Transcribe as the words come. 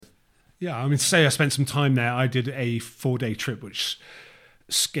Yeah, I mean, say I spent some time there. I did a 4-day trip, which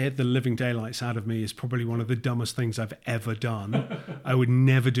scared the living daylights out of me. Is probably one of the dumbest things I've ever done. I would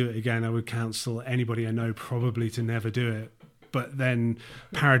never do it again. I would counsel anybody I know probably to never do it. But then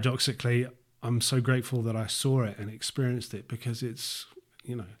paradoxically, I'm so grateful that I saw it and experienced it, because it's,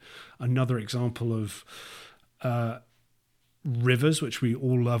 another example of rivers, which we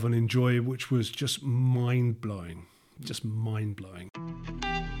all love and enjoy, which was just mind-blowing. Just mind-blowing.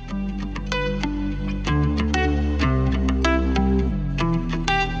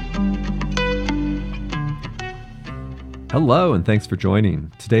 Hello, and thanks for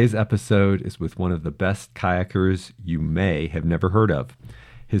joining. Today's episode is with one of the best kayakers you may have never heard of.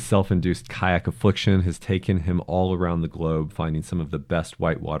 His self-induced kayak affliction has taken him all around the globe, finding some of the best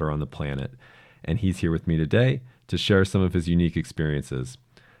whitewater on the planet. And he's here with me today to share some of his unique experiences.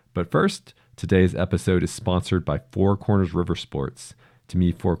 But first, today's episode is sponsored by Four Corners River Sports. To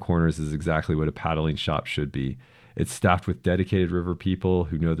me, Four Corners is exactly what a paddling shop should be. It's staffed with dedicated river people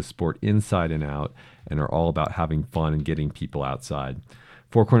who know the sport inside and out and are all about having fun and getting people outside.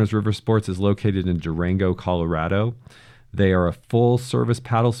 Four Corners River Sports is located in Durango, Colorado. They are a full-service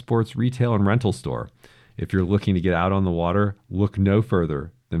paddle sports retail and rental store. If you're looking to get out on the water, look no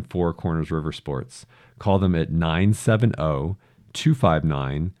further than Four Corners River Sports. Call them at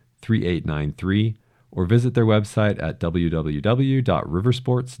 970-259-3893 or visit their website at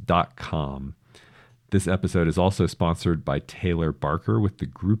www.riversports.com. This episode is also sponsored by Taylor Barker with the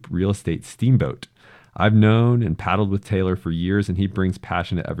Group Real Estate Steamboat. I've known and paddled with Taylor for years, and he brings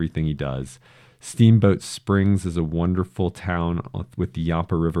passion to everything he does. Steamboat Springs is a wonderful town with the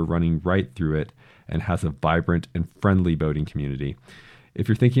Yampa River running right through it and has a vibrant and friendly boating community. If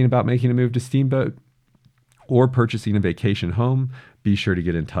you're thinking about making a move to Steamboat or purchasing a vacation home, be sure to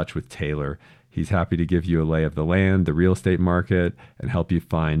get in touch with Taylor. He's happy to give you a lay of the land, the real estate market, and help you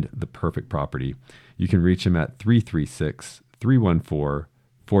find the perfect property. You can reach him at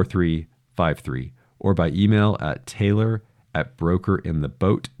 336-314-4353 or by email at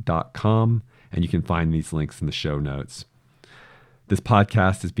taylor@brokerintheboat.com, and you can find these links in the show notes. This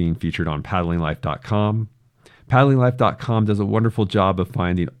podcast is being featured on paddlinglife.com. Paddlinglife.com does a wonderful job of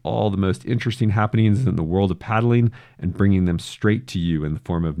finding all the most interesting happenings in the world of paddling and bringing them straight to you in the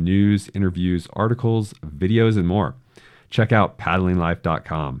form of news, interviews, articles, videos, and more. Check out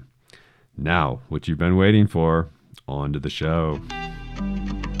paddlinglife.com. Now, what you've been waiting for, on to the show.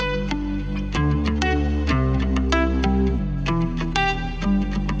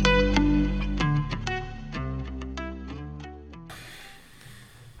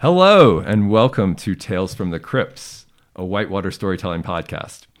 Hello, and welcome to Tales from the Crypts, a whitewater storytelling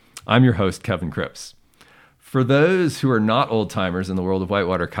podcast. I'm your host, Kevin Cripps. For those who are not old-timers in the world of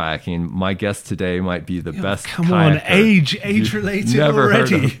whitewater kayaking, my guest today might be the best Come kayaker on, age-related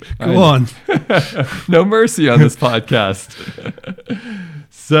already. Go on. No mercy on this podcast.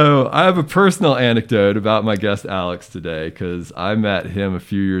 So I have a personal anecdote about my guest Alex today, because I met him a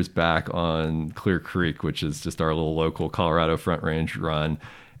few years back on Clear Creek, which is just our little local Colorado Front Range run.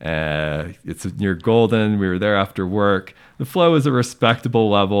 It's near Golden. We were there after work. The flow is a respectable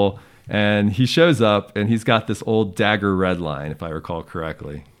level, and he shows up, and he's got this old Dagger red line, if I recall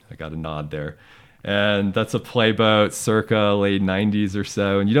correctly. I got a nod there. And that's a playboat circa late 90s or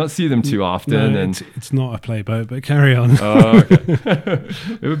so, and you don't see them too often. No, it's not a playboat, but carry on. Oh, okay.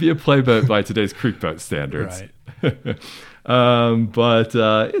 It would be a playboat by today's creek boat standards. Right. But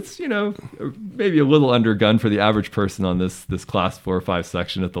it's, maybe a little undergunned for the average person on this class 4 or 5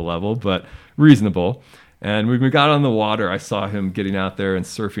 section at the level, but reasonable. And when we got on the water, I saw him getting out there and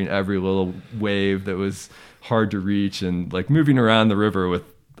surfing every little wave that was hard to reach and like moving around the river with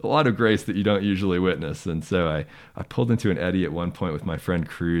a lot of grace that you don't usually witness. And so I pulled into an eddy at one point with my friend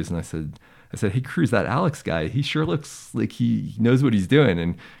Cruz, and I said, "Hey, Cruz, that Alex guy, he sure looks like he knows what he's doing."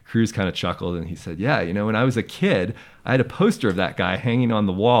 And Cruz kind of chuckled, and he said, "Yeah, when I was a kid, I had a poster of that guy hanging on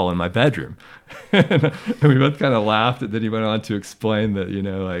the wall in my bedroom." And we both kind of laughed, and then he went on to explain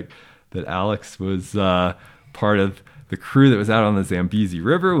that, that Alex was part of the crew that was out on the Zambezi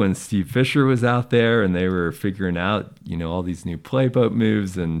River when Steve Fisher was out there, and they were figuring out, all these new playboat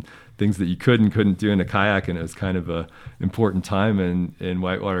moves and things that you could and couldn't do in a kayak, and it was kind of a important time in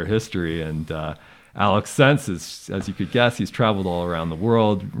whitewater history. And Alex, since, as you could guess, he's traveled all around the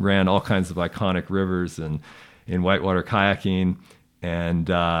world, ran all kinds of iconic rivers and in whitewater kayaking, and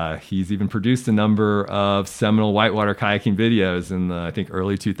he's even produced a number of seminal whitewater kayaking videos in the, I think,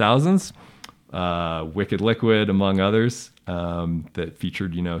 early 2000s. Wicked Liquid, among others, that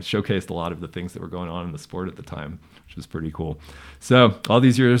featured, showcased a lot of the things that were going on in the sport at the time, which was pretty cool. So all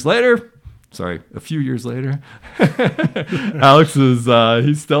these years later, a few years later, Alex is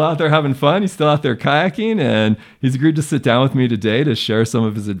he's still out there having fun. He's still out there kayaking, and he's agreed to sit down with me today to share some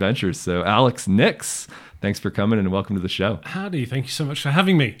of his adventures. So Alex Nix, thanks for coming and welcome to the show. Howdy, thank you so much for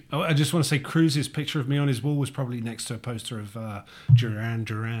having me. Oh, I just want to say Cruz's picture of me on his wall was probably next to a poster of Duran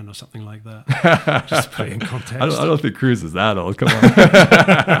Duran or something like that. Just to put it in context. I don't think Cruz is that old. Come on.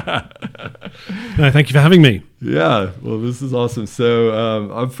 No, thank you for having me. Yeah, well, this is awesome.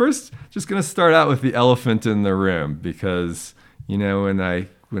 So I'm first just going to start out with the elephant in the room because, when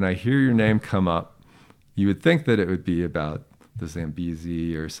I hear your name come up, you would think that it would be about the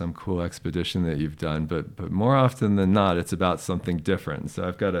Zambezi or some cool expedition that you've done, but more often than not, it's about something different. So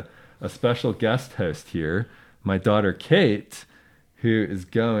I've got a special guest host here, my daughter Kate, who is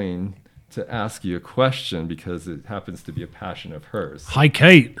going to ask you a question because it happens to be a passion of hers. Hi,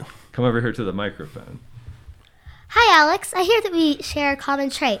 Kate. Come over here to the microphone. Hi, Alex. I hear that we share a common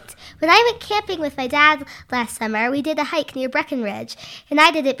trait. When I went camping with my dad last summer, we did a hike near Breckenridge, and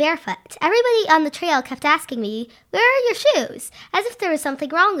I did it barefoot. Everybody on the trail kept asking me, "Where are your shoes?" as if there was something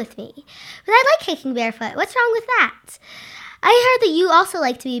wrong with me. But I like hiking barefoot. What's wrong with that? I heard that you also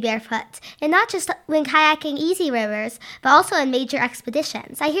like to be barefoot, and not just when kayaking easy rivers, but also in major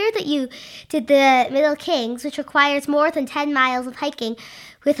expeditions. I hear that you did the Middle Kings, which requires more than 10 miles of hiking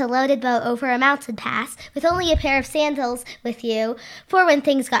with a loaded boat over a mountain pass, with only a pair of sandals with you for when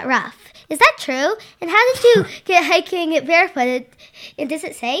things got rough. Is that true? And how did you get hiking barefooted, and is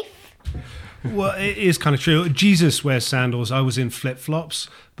it safe? Well, it is kind of true. Jesus wears sandals. I was in flip-flops,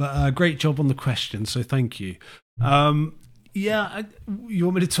 but great job on the question, so thank you. You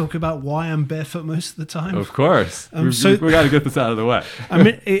want me to talk about why I'm barefoot most of the time? Of course. We got to get this out of the way. I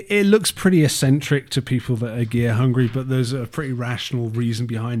mean, it looks pretty eccentric to people that are gear hungry, but there's a pretty rational reason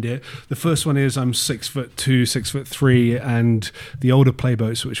behind it. The first one is I'm 6'2", 6'3", and the older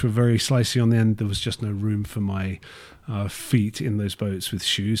playboats, which were very slicey on the end, there was just no room for my feet in those boats with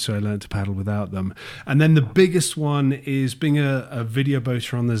shoes, so I learned to paddle without them. And then the biggest one is being a video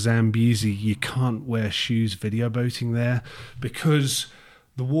boater on the Zambezi. You can't wear shoes video boating there because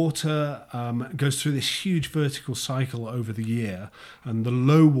the water goes through this huge vertical cycle over the year, and the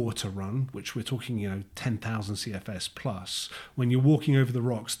low water run, which we're talking 10,000 CFS plus, when you're walking over the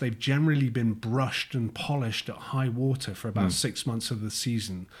rocks, they've generally been brushed and polished at high water for about 6 months of the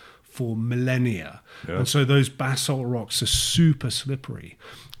season for millennia. Yeah. And so those basalt rocks are super slippery.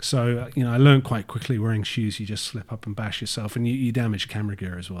 So, I learned quite quickly wearing shoes, you just slip up and bash yourself, and you damage camera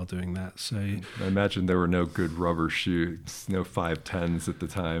gear as well doing that. So I imagine there were no good rubber shoes, no 510s at the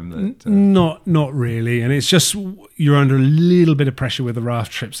time. Not really. And it's just you're under a little bit of pressure with the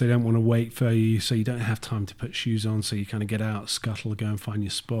raft trips. They don't want to wait for you, so you don't have time to put shoes on. So you kind of get out, scuttle, go and find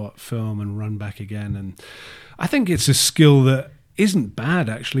your spot, film, and run back again. And I think it's a skill that isn't bad,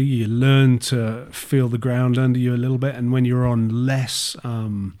 actually. You learn to feel the ground under you a little bit, and when you're on less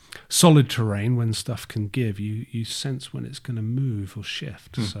solid terrain, when stuff can give, you sense when it's going to move or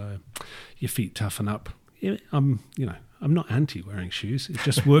shift. So your feet toughen up. I'm not anti wearing shoes. It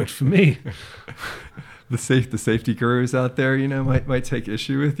just worked for me. The safety gurus out there, might take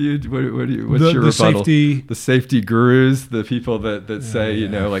issue with you. What's your rebuttal? The safety gurus, the people that say,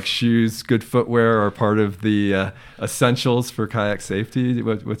 like shoes, good footwear are part of the essentials for kayak safety.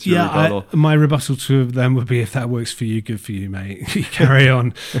 What's your rebuttal? My rebuttal to them would be, if that works for you, good for you, mate. You carry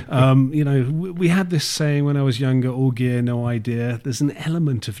on. We had this saying when I was younger, all gear, no idea. There's an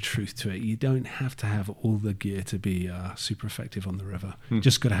element of truth to it. You don't have to have all the gear to be super effective on the river. You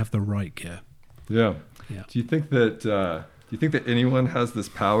just got to have the right gear. Yeah. Do you think that anyone has this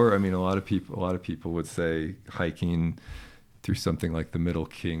power? I mean, a lot of people would say hiking through something like the Middle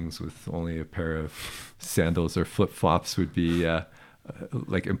Kings with only a pair of sandals or flip-flops would be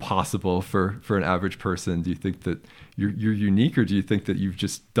like impossible for an average person. Do you think that you're unique, or do you think that you've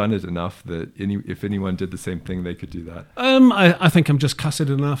just done it enough that if anyone did the same thing, they could do that? I think I'm just cussed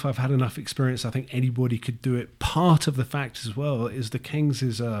enough. I've had enough experience. I think anybody could do it. Part of the fact as well is the Kings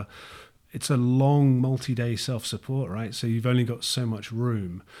is it's a long multi-day self-support, right? So you've only got so much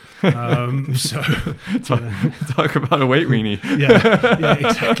room. So talk about a weight weenie. yeah,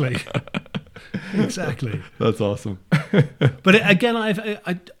 exactly. Exactly. That's awesome. But again,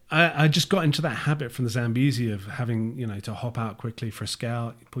 I just got into that habit from the Zambezi of having to hop out quickly for a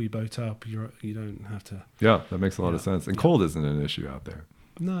scout, pull your boat up. You don't have to. Yeah, that makes a lot of sense. And cold isn't an issue out there.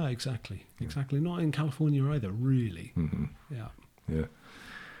 No, exactly. Not in California either, really. Mm-hmm. Yeah.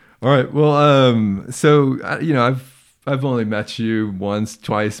 All right. Well, so I've only met you once,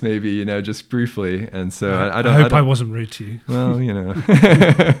 twice, maybe, just briefly, and so I hope I wasn't rude to you. Well,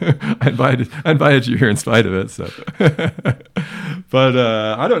 I invited you here in spite of it. So, But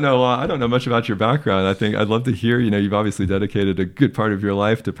I don't know. I don't know much about your background. I think I'd love to hear. You've obviously dedicated a good part of your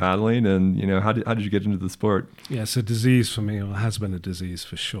life to paddling, and how did you get into the sport? Yeah, it's a disease for me, or has been a disease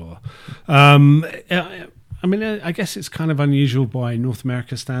for sure. I guess it's kind of unusual by North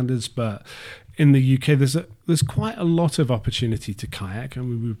America standards, but in the UK, there's quite a lot of opportunity to kayak,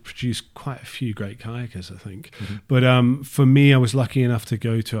 and we produce quite a few great kayakers, I think. Mm-hmm. But for me, I was lucky enough to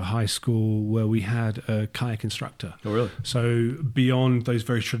go to a high school where we had a kayak instructor. Oh, really? So beyond those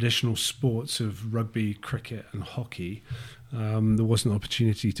very traditional sports of rugby, cricket, and hockey, there was an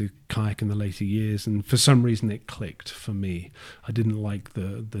opportunity to kayak in the later years, and for some reason it clicked for me. I didn't like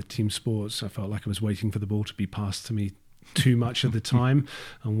the team sports. I felt like I was waiting for the ball to be passed to me too much of the time,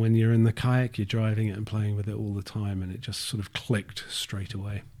 and when you're in the kayak, you're driving it and playing with it all the time, and it just sort of clicked straight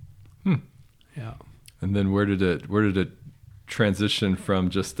away. Yeah. And then where did it transition from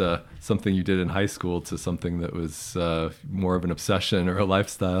just something you did in high school to something that was more of an obsession or a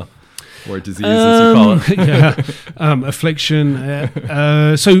lifestyle? Or disease, as you call it. Yeah, affliction.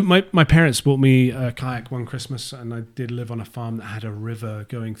 So my parents bought me a kayak one Christmas, and I did live on a farm that had a river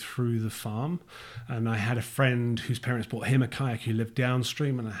going through the farm. And I had a friend whose parents bought him a kayak who lived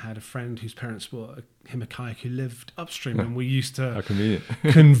downstream, and I had a friend whose parents bought him a kayak who lived upstream. And we used to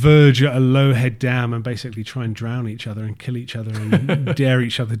converge at a Lowhead Dam and basically try and drown each other and kill each other and dare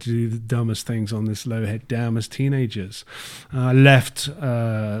each other to do the dumbest things on this Lowhead Dam as teenagers. Left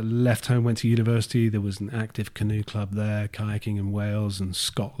home, went to university. There was an active canoe club there, kayaking in Wales and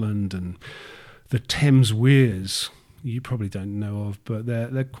Scotland, and the Thames Weirs you probably don't know of, but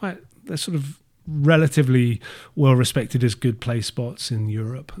they're sort of relatively well respected as good play spots in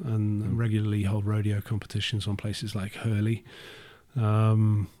Europe, and regularly hold rodeo competitions on places like Hurley.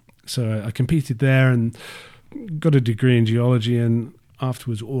 So I competed there and got a degree in geology, and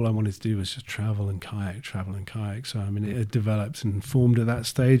afterwards all I wanted to do was just travel and kayak. So it had developed and formed at that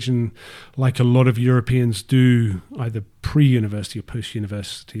stage, and like a lot of Europeans do, either pre-university or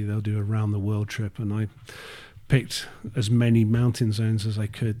post-university, they'll do a round the world trip, and I picked as many mountain zones as I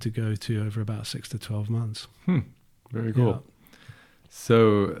could to go to over about 6 to 12 months. Very cool. Yeah.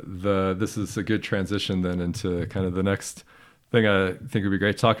 So this is a good transition then into kind of the next thing I think would be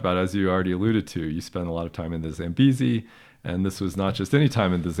great to talk about. As you already alluded to, you spent a lot of time in the Zambezi, and this was not just any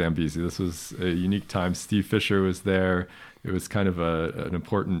time in the Zambezi. This was a unique time. Steve Fisher was there. It was kind of an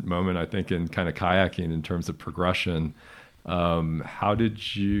important moment, I think, in kind of kayaking in terms of progression. How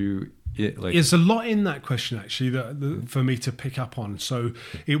did you... There's a lot in that question, actually, that for me to pick up on. So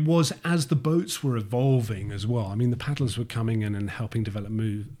it was as the boats were evolving as well. I mean, the paddlers were coming in and helping develop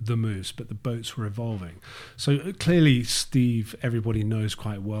the moves, but the boats were evolving. So clearly, Steve, everybody knows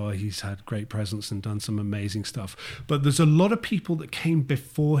quite well. He's had great presence and done some amazing stuff. But there's a lot of people that came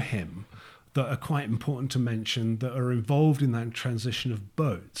before him that are quite important to mention, that are involved in that transition of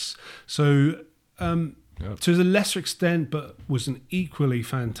boats. So... to a lesser extent, but was an equally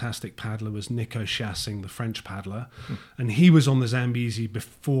fantastic paddler, was Nico Chassing, the French paddler. And he was on the Zambezi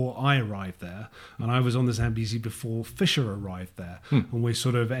before I arrived there. And I was on the Zambezi before Fisher arrived there. And we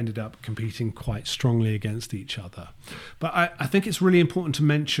sort of ended up competing quite strongly against each other. But I think it's really important to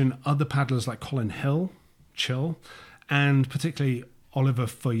mention other paddlers like Colin Chill, and particularly Oliver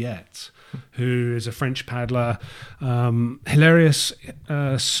Foyette, who is a French paddler, hilarious,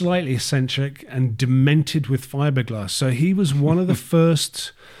 slightly eccentric, and demented with fiberglass. So he was one of the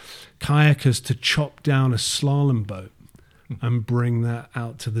first kayakers to chop down a slalom boat and bring that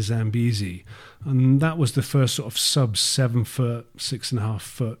out to the Zambezi. And that was the first sort of sub 7 foot, 6.5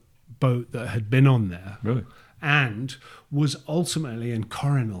 foot boat that had been on there. Really? And was ultimately, and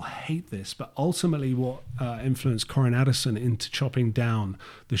Corin will hate this, but ultimately what influenced Corin Addison into chopping down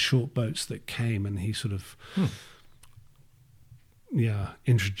the short boats that came, and he sort of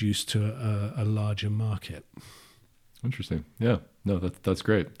introduced to a larger market. Interesting. Yeah. No, that's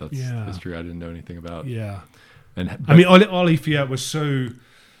great. That's history I didn't know anything about. Yeah. And Ollie Foyette was so...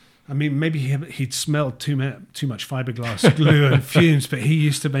 maybe he'd smelled too much fiberglass glue and fumes, but he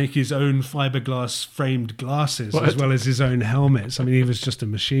used to make his own fiberglass framed glasses as well as his own helmets. He was just a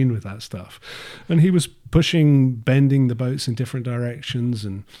machine with that stuff. And he was bending the boats in different directions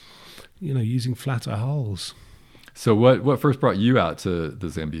and, using flatter hulls. So what first brought you out to the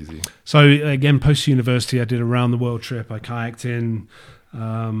Zambezi? So again, post-university, I did a round-the-world trip. I kayaked in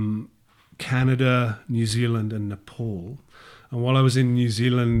Canada, New Zealand, and Nepal. And while I was in New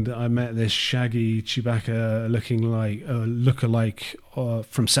Zealand, I met this shaggy Chewbacca lookalike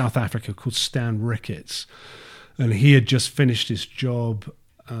from South Africa called Stan Ricketts. And he had just finished his job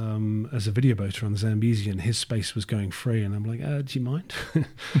as a video boater on the Zambezi, and his space was going free. And I'm like, do you mind?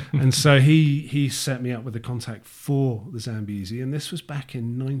 And so he set me up with a contact for the Zambezi. And this was back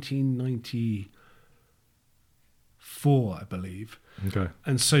in 1994, I believe. Okay.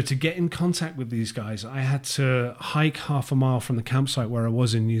 And so to get in contact with these guys, I had to hike half a mile from the campsite where I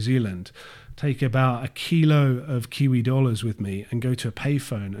was in New Zealand, take about 1 kilo of Kiwi dollars with me, and go to a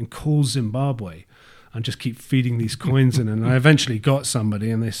payphone and call Zimbabwe and just keep feeding these coins in. And I eventually got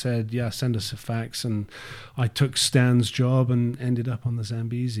somebody, and they said, yeah, send us a fax. And I took Stan's job and ended up on the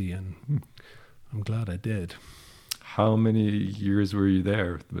Zambezi, and I'm glad I did. How many years were you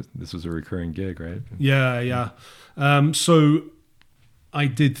there? This was a recurring gig, right? Yeah. So I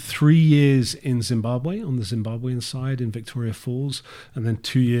did 3 years in Zimbabwe, on the Zimbabwean side in Victoria Falls, and then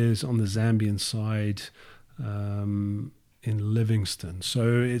 2 years on the Zambian side in Livingstone.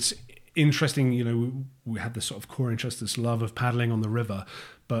 So it's interesting, we had this sort of core interest, this love of paddling on the river,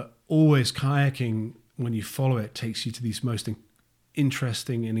 but always kayaking, when you follow it, takes you to these most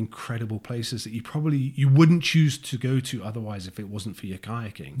interesting and incredible places that you wouldn't choose to go to otherwise if it wasn't for your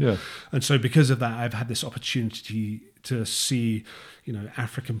kayaking. Yeah. And so because of that, I've had this opportunity to see,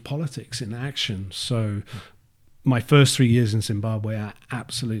 African politics in action. So my first 3 years in Zimbabwe, I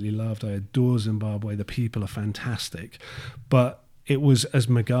absolutely loved. I adore Zimbabwe. The people are fantastic. But it was as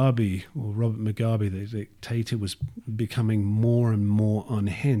Mugabe, or Robert Mugabe, the dictator, was becoming more and more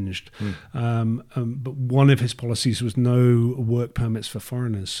unhinged. But one of his policies was no work permits for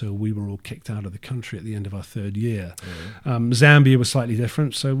foreigners, so we were all kicked out of the country at the end of our 3rd year. Zambia was slightly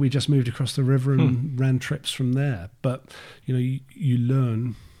different, so we just moved across the river and ran trips from there. But, you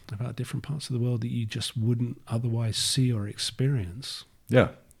learn about different parts of the world that you just wouldn't otherwise see or experience.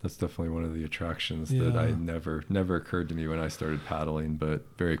 Yeah. That's definitely one of the attractions that I never occurred to me when I started paddling, but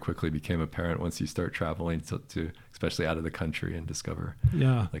very quickly became apparent once you start traveling to especially out of the country and discover.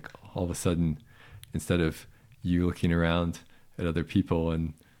 Yeah. Like all of a sudden, instead of you looking around at other people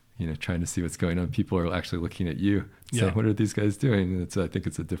and trying to see what's going on, people are actually looking at you, saying, "What are these guys doing?" And I think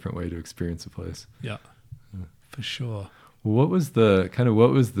it's a different way to experience a place. Yeah, for sure. What was the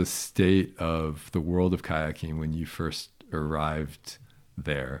state of the world of kayaking when you first arrived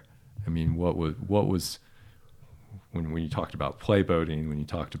there? I mean, what was when you talked about play boating, when you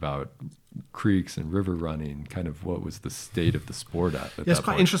talked about creeks and river running, kind of what was the state of the sport at that it's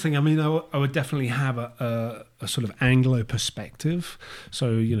quite point? Interesting. I mean, I would definitely have a sort of Anglo perspective.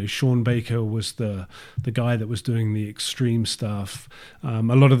 So, Sean Baker was the guy that was doing the extreme stuff. A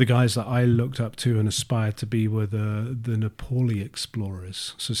lot of the guys that I looked up to and aspired to be were the Nepali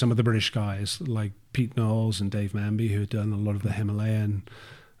explorers. So some of the British guys like Pete Knowles and Dave Manby, who had done a lot of the Himalayan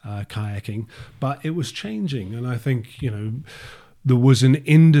kayaking. But it was changing, and I think, there was an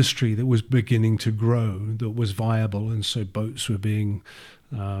industry that was beginning to grow that was viable, and so boats were being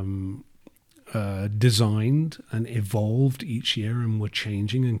designed and evolved each year and were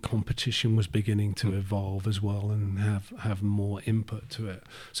changing, and competition was beginning to evolve as well and have more input to it.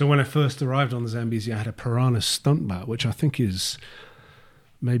 So when I first arrived on the Zambezi, I had a Piranha stuntboat, which I think is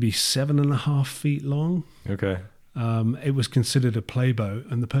maybe 7.5 feet long. Okay. It was considered a playboat,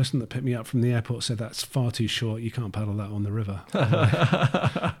 and the person that picked me up from the airport said, "That's far too short. You can't paddle that on the river."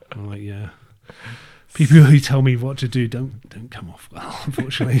 I'm like, yeah. People who tell me what to do don't come off well,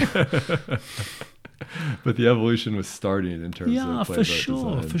 unfortunately. But the evolution was starting in terms of playboat for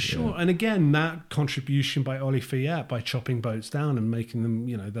sure, design. for sure. And again, that contribution by Ollie Fayette by chopping boats down and making them,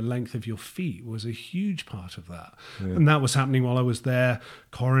 the length of your feet was a huge part of that. Yeah. And that was happening while I was there.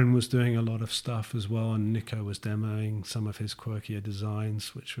 Corin was doing a lot of stuff as well, and Nico was demoing some of his quirkier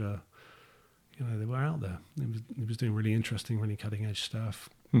designs, which were, they were out there. He was doing really interesting, really cutting edge stuff.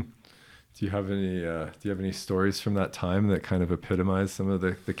 Do you have any stories from that time that kind of epitomize some of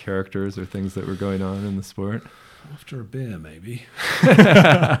the characters or things that were going on in the sport? After a beer, maybe.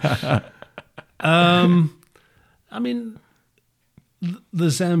 I mean, the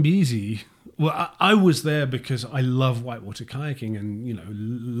Zambezi. Well, I was there because I love whitewater kayaking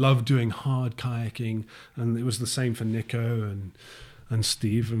and love doing hard kayaking, and it was the same for Nico and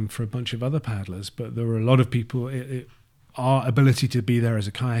Steve and for a bunch of other paddlers. But there were a lot of people. Our ability to be there as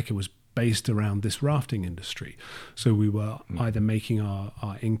a kayaker was based around this rafting industry. So we were either making our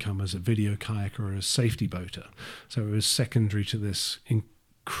income as a video kayaker or a safety boater. So it was secondary to this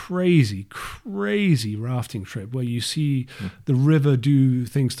crazy rafting trip where you see the river do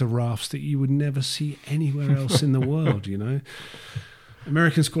things to rafts that you would never see anywhere else in the world,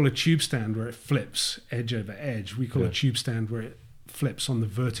 Americans call a tube stand where it flips edge over edge. We call a tube stand where it flips on the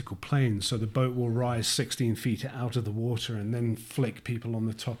vertical plane. So the boat will rise 16 feet out of the water and then flick people on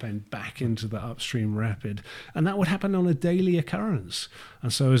the top end back into the upstream rapid. And that would happen on a daily occurrence.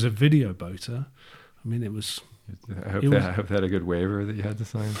 And so as a video boater, I mean, it was... I hope they had a good waiver that you had to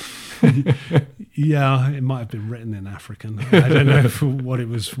sign. Yeah, it might have been written in African. I don't know for what it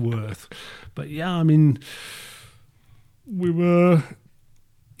was worth. But yeah, I mean, we were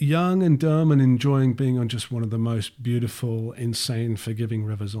young and dumb and enjoying being on just one of the most beautiful, insane, forgiving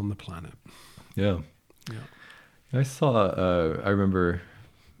rivers on the planet. Yeah. I saw, I remember,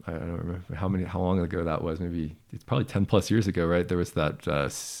 I don't remember how long ago that was. Maybe it's probably 10 plus years ago, right? There was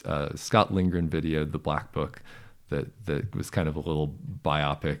that Scott Lindgren video, The Black Book, that was kind of a little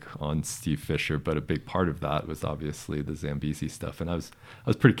biopic on Steve Fisher, but a big part of that was obviously the Zambezi stuff. And I was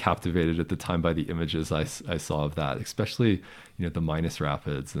pretty captivated at the time by the images I saw of that, especially, the Minas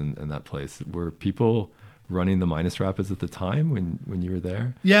Rapids and that place. Were people running the Minas Rapids at the time when you were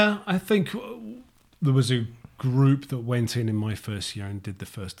there? Yeah, I think there was a group that went in my first year and did the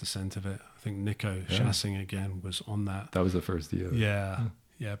first descent of it. I think Nico Shassing again was on that. That was the first year.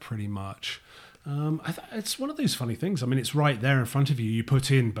 Yeah, pretty much. It's one of those funny things. I mean, it's right there in front of you. You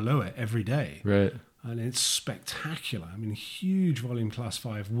put in below it every day. Right. And it's spectacular. I mean, huge volume class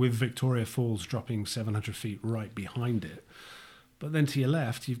 5 with Victoria Falls dropping 700 feet right behind it. But then to your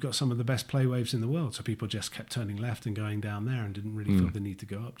left, you've got some of the best play waves in the world. So people just kept turning left and going down there and didn't really feel the need to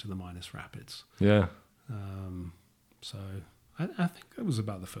go up to the Minas Rapids. Yeah. So I think that was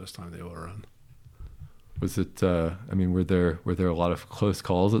about the first time they were run. Was it, were there a lot of close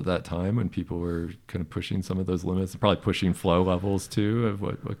calls at that time when people were kind of pushing some of those limits, probably pushing flow levels too of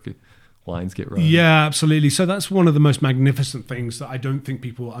what lines get run? Yeah, absolutely. So that's one of the most magnificent things that I don't think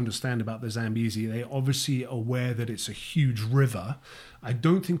people understand about the Zambezi. They're obviously aware that it's a huge river. I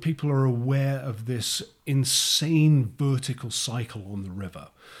don't think people are aware of this insane vertical cycle on the river.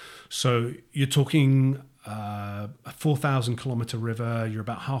 So you're talking a 4,000 kilometer river. You're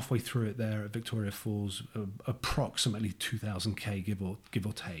about halfway through it there at Victoria Falls, approximately 2,000 k give or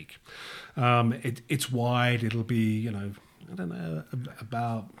take. It's wide. It'll be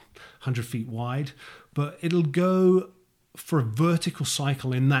about 100 feet wide, but it'll go for a vertical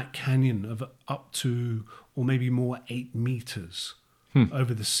cycle in that canyon of up to, or maybe more, 8 meters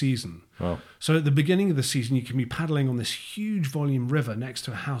over the season. Wow. So at the beginning of the season, you can be paddling on this huge volume river next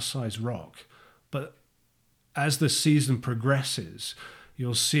to a house-sized rock, but as the season progresses,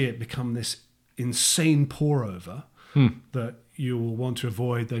 you'll see it become this insane pour-over that you will want to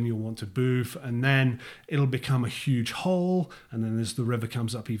avoid, then you'll want to boof, and then it'll become a huge hole, and then as the river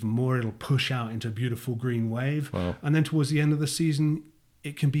comes up even more, it'll push out into a beautiful green wave. Wow. And then towards the end of the season,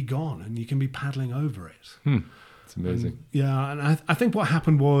 it can be gone, and you can be paddling over it. It's amazing. And I think what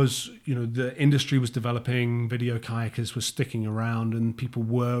happened was, the industry was developing, video kayakers were sticking around, and people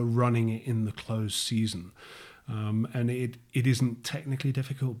were running it in the closed season. And it isn't technically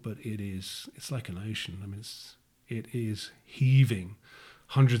difficult, but it's like an ocean. I mean, it is heaving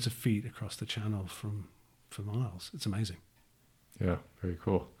hundreds of feet across the channel for miles. It's amazing. Yeah, very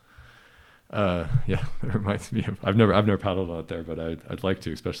cool. It reminds me of I've never paddled out there, but I'd like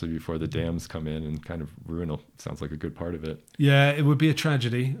to, especially before the dams come in and kind of ruin. Sounds like a good part of it. Yeah, it would be a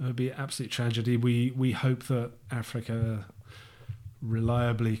tragedy. It would be an absolute tragedy. We hope that Africa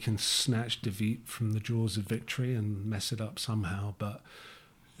reliably can snatch defeat from the jaws of victory and mess it up somehow, but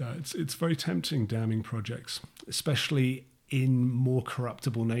it's very tempting damming projects, especially in more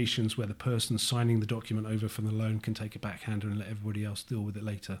corruptible nations where the person signing the document over for the loan can take a backhander and let everybody else deal with it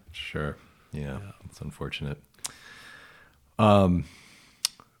later. Sure. Yeah. It's unfortunate. All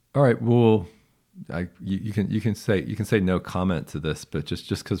right. Well, you can say no comment to this, but just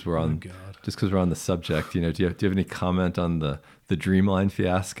because we're on the subject, do you have any comment on the Dreamline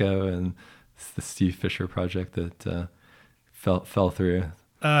fiasco and the Steve Fisher project that fell through?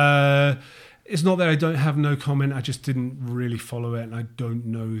 It's not that I don't have no comment. I just didn't really follow it, and I don't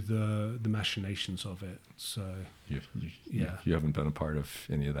know the machinations of it. So you haven't been a part of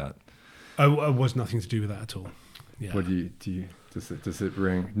any of that. I was nothing to do with that at all. Yeah. What do you? Does it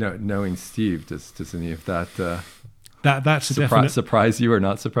ring? No, knowing Steve, does any of that that's a definite surprise you or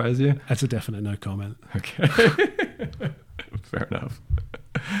not surprise you? That's a definite no comment. Okay, fair enough.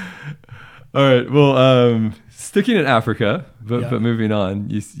 All right. Well, sticking in Africa, but moving on.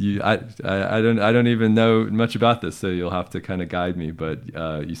 I don't even know much about this, so you'll have to kind of guide me.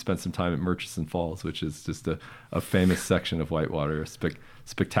 But you spent some time at Murchison Falls, which is just a famous section of whitewater, a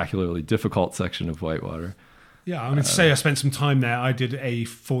spectacularly difficult section of whitewater. Yeah, I would say I spent some time there. I did a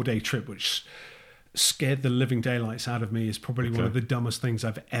 4-day trip, which scared the living daylights out of me is probably one of the dumbest things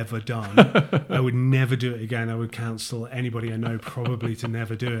I've ever done. I would never do it again. I would counsel anybody I know probably to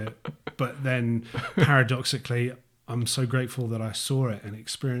never do it. But then paradoxically, I'm so grateful that I saw it and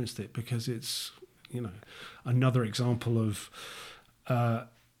experienced it, because it's, another example of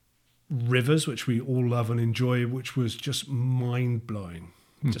rivers, which we all love and enjoy, which was just mind-blowing.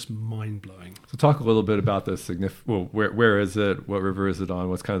 Just mind-blowing. So talk a little bit about the where is it? What river is it on?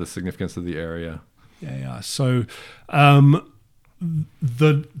 What's kind of the significance of the area? Yeah. So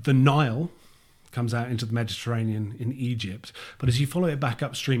the Nile comes out into the Mediterranean in Egypt, but as you follow it back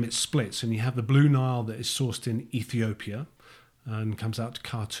upstream, it splits, and you have the Blue Nile that is sourced in Ethiopia and comes out to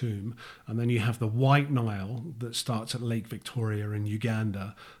Khartoum, and then you have the White Nile that starts at Lake Victoria in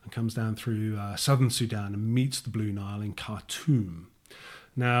Uganda and comes down through southern Sudan and meets the Blue Nile in Khartoum.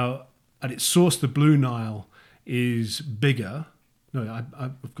 Now, at its source, the Blue Nile is bigger. No,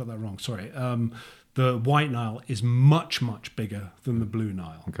 I've got that wrong. Sorry. The White Nile is much, much bigger than the Blue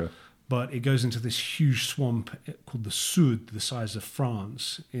Nile. Okay. But it goes into this huge swamp called the Sud, the size of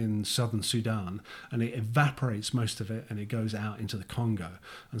France, in southern Sudan, and it evaporates most of it, and it goes out into the Congo.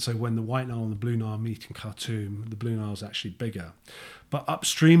 And so when the White Nile and the Blue Nile meet in Khartoum, the Blue Nile is actually bigger. But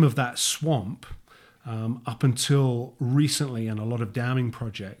upstream of that swamp, up until recently, and a lot of damming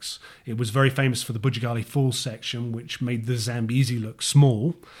projects, it was very famous for the Bujagali Falls section, which made the Zambezi look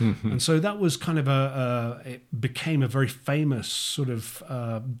small. Mm-hmm. And so that was kind of it became a very famous sort of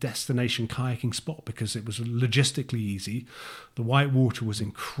destination kayaking spot, because it was logistically easy. The white water was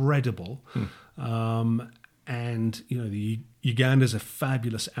incredible. And, the Uganda's a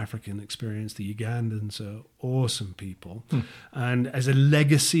fabulous African experience. The Ugandans are awesome people. And as a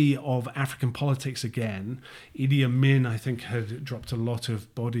legacy of African politics again, Idi Amin, I think, had dropped a lot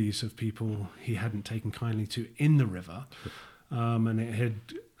of bodies of people he hadn't taken kindly to in the river. And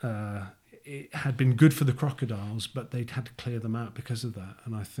it had been good for the crocodiles, but they'd had to clear them out because of that.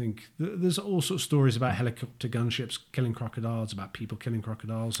 And I think there's all sorts of stories about helicopter gunships killing crocodiles, about people killing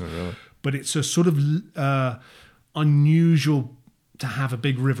crocodiles. Oh, really? But it's a sort of unusual to have a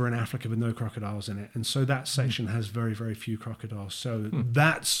big river in Africa with no crocodiles in it. And so that section has very, very few crocodiles. So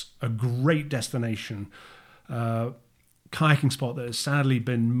that's a great destination. Kayaking spot that has sadly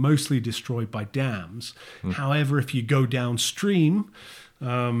been mostly destroyed by dams. However, if you go downstream,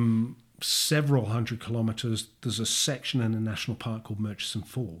 several hundred kilometers, there's a section in a national park called Murchison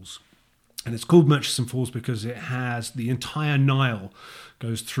Falls. And it's called Murchison Falls because it has the entire Nile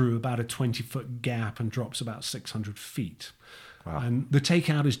goes through about a 20-foot gap and drops about 600 feet. Wow. And the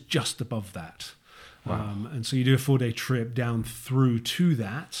takeout is just above that. Wow. And so you do a 4-day trip down through to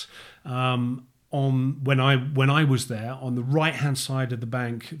that. When I was there, on the right-hand side of the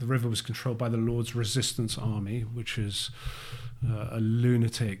bank, the river was controlled by the Lord's Resistance Army, which is a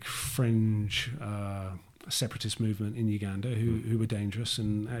lunatic fringe separatist movement in Uganda who were dangerous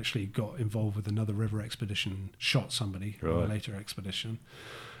and actually got involved with another river expedition, shot somebody on a later expedition.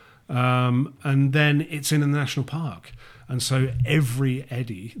 And then it's in a national park. And so every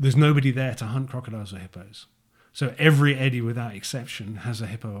eddy, there's nobody there to hunt crocodiles or hippos. So every eddy, without exception, has a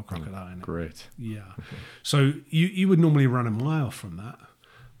hippo or crocodile in it. Great. Yeah. So you would normally run a mile from that,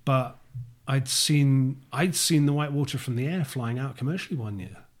 but I'd seen the white water from the air flying out commercially one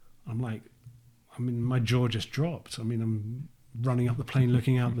year. My jaw just dropped. I'm running up the plane,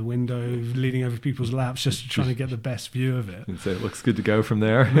 looking out the window, leaning over people's laps, just trying to get the best view of it. And so it looks good to go from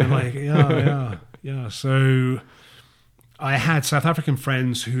there. And yeah. So I had South African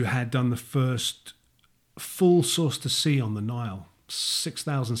friends who had done the first full source to sea on the Nile,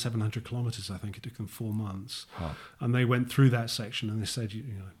 6,700 kilometers. I think it took them 4 months. Wow. And they went through that section, and they said,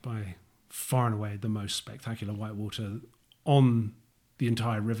 by far and away the most spectacular whitewater on the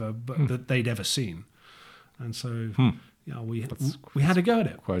entire river, but that they'd ever seen. And so, we had to go at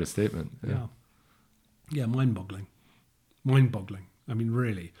it. Quite a statement. Yeah, mind-boggling.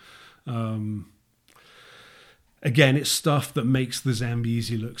 Really. Again, it's stuff that makes the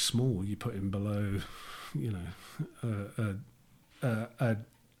Zambezi look small. You put him below,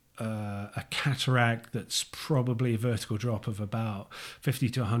 a cataract that's probably a vertical drop of about 50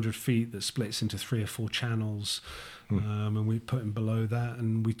 to 100 feet that splits into 3 or 4 channels. And we put him below that,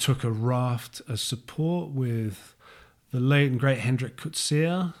 and we took a raft as support with the late and great Hendrik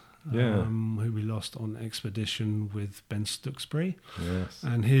Coetzee, who we lost on expedition with Ben Stooksbury. Yes.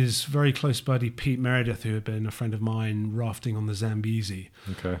 And his very close buddy Pete Meredith, who had been a friend of mine, rafting on the Zambezi.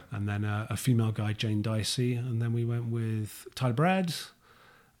 Okay. And then a female guide, Jane Dicey. And then we went with Tyler Brad,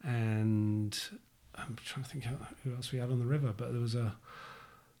 and I'm trying to think who else we had on the river, but there was a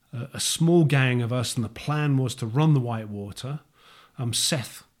small gang of us, and the plan was to run the whitewater.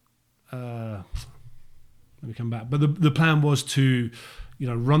 Seth, let me come back. But the plan was to,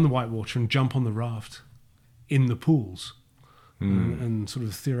 run the whitewater and jump on the raft in the pools and sort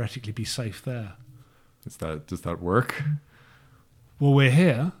of theoretically be safe there. Does that work? Well, we're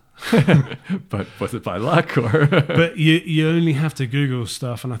here. But was it by luck or? But you only have to Google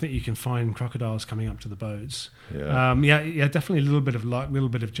stuff, and I think you can find crocodiles coming up to the boats. Yeah. Definitely a little bit of luck, a little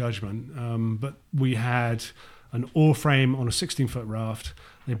bit of judgment. But we had an oar frame on a 16-foot raft.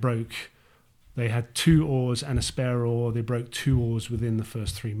 They had 2 oars and a spare oar. They broke 2 oars within the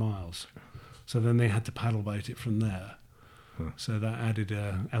first 3 miles. So then they had to paddle boat it from there. So that added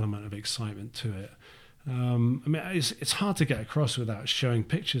an element of excitement to it. It's hard to get across without showing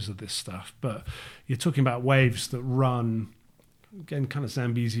pictures of this stuff, but you're talking about waves that run, again, kind of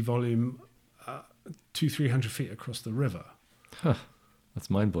Zambezi volume, 200-300 feet across the river. That's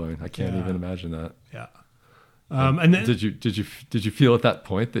mind-blowing. I can't even imagine that. Yeah. And then, did you feel at that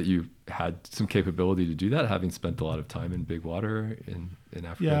point that you had some capability to do that, having spent a lot of time in big water in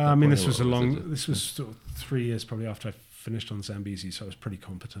Africa? Yeah, this was sort of 3 years probably after I finished on Zambezi, so I was pretty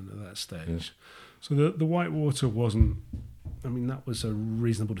competent at that stage. Yeah. So the whitewater wasn't. That was a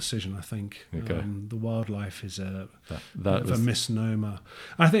reasonable decision, I think. Okay. The wildlife is a misnomer.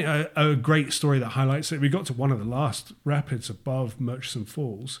 I think a great story that highlights it. We got to one of the last rapids above Murchison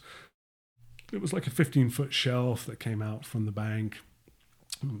Falls. It was like a 15-foot shelf that came out from the bank.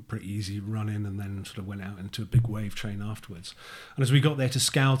 Pretty easy run in, and then sort of went out into a big wave train afterwards. And as we got there to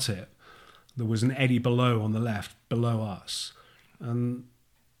scout it, there was an eddy below on the left, below us. And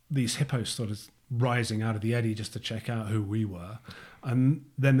these hippos started rising out of the eddy just to check out who we were. And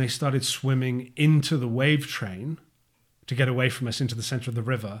then they started swimming into the wave train to get away from us into the center of the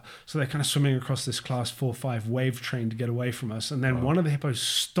river. So they're kind of swimming across this class 4-5 wave train to get away from us. And then one of the hippos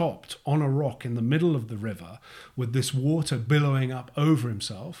stopped on a rock in the middle of the river with this water billowing up over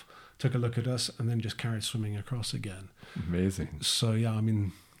himself, took a look at us, and then just carried swimming across again. Amazing. So, yeah,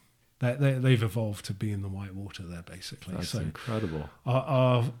 they've evolved to be in the white water there, basically. That's incredible.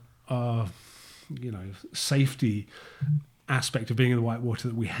 Our safety aspect of being in the white water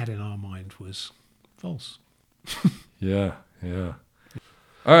that we had in our mind was false. Yeah.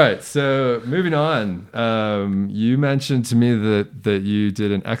 All right, so moving on. You mentioned to me that you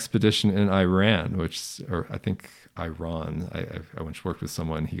did an expedition in Iran, or I think Iran. I once worked with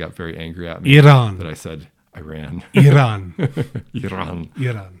someone. He got very angry at me. Iran. That I said Iran. Iran. Iran.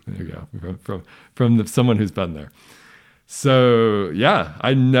 There you go. From someone who's been there. So yeah,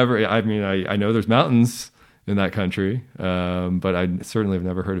 I know there's mountains in that country, but I certainly have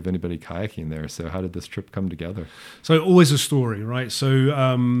never heard of anybody kayaking there. So how did this trip come together? So always a story, right? So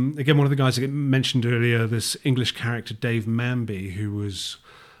again, one of the guys I mentioned earlier, this English character, Dave Manby, who was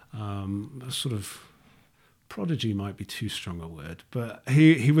a sort of prodigy might be too strong a word, but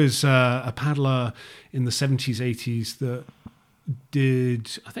he was a paddler in the 70s, 80s that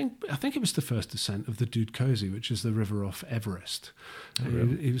did, I think it was the first descent of the Dudkosi, which is the river off Everest. Oh,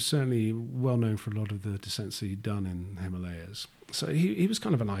 really? He was certainly well known for a lot of the descents he'd done in the Himalayas. So he was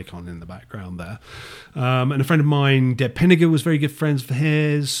kind of an icon in the background there. And a friend of mine, Deb Pinniger, was very good friends with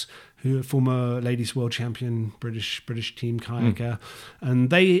his, who a former ladies world champion, British team kayaker. And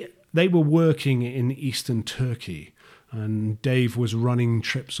they were working in eastern Turkey. And Dave was running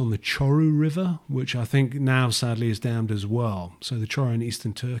trips on the Çoruh River, which I think now sadly is dammed as well. So the Çoruh in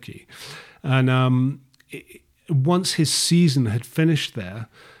eastern Turkey. And once his season had finished there,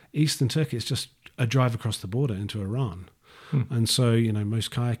 eastern Turkey is just a drive across the border into Iran. And so,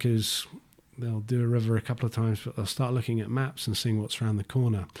 most kayakers, they'll do a river a couple of times, but they'll start looking at maps and seeing what's around the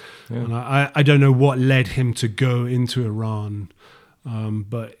corner. Yeah. And I don't know what led him to go into Iran,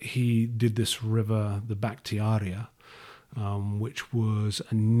 but he did this river, the Bakhtiaria, which was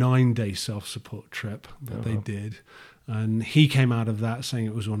a 9-day self-support trip that they did. And he came out of that saying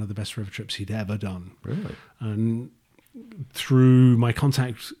it was one of the best river trips he'd ever done. Really? And through my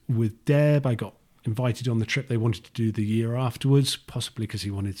contact with Deb, I got invited on the trip they wanted to do the year afterwards, possibly because he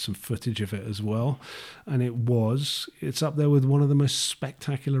wanted some footage of it as well. And it's up there with one of the most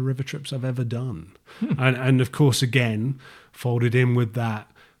spectacular river trips I've ever done. And of course, again, folded in with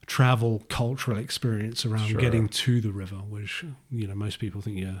that travel cultural experience around getting to the river, which most people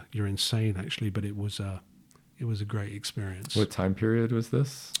think you're insane actually, but it was a great experience. What time period was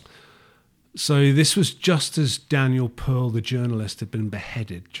this? So this was just as Daniel Pearl, the journalist, had been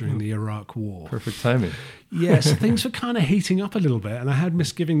beheaded during the Iraq War. Perfect timing. Yes, so things were kind of heating up a little bit, and I had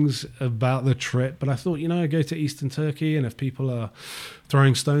misgivings about the trip, but I thought, I go to eastern Turkey, and if people are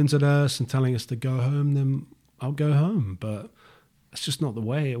throwing stones at us and telling us to go home, then I'll go home. But that's just not the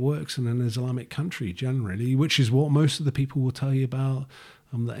way it works in an Islamic country generally, which is what most of the people will tell you about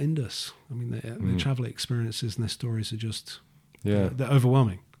the Indus. I mean, the travel experiences and their stories are just they're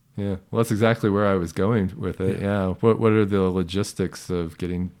overwhelming. Yeah, well, that's exactly where I was going with it. Yeah. What are the logistics of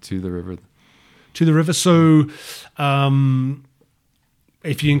getting to the river? To the river. So,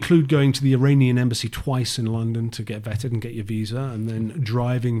 if you include going to the Iranian embassy twice in London to get vetted and get your visa, and then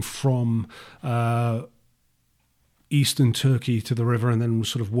driving from eastern Turkey to the river, and then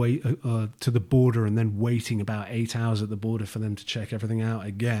sort of wait to the border, and then waiting about 8 hours at the border for them to check everything out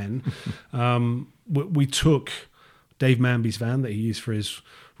again, we took Dave Manby's van that he used for his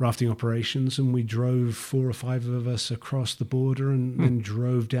rafting operations, and we drove 4 or 5 of us across the border, and then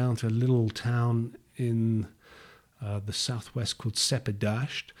drove down to a little town in the southwest called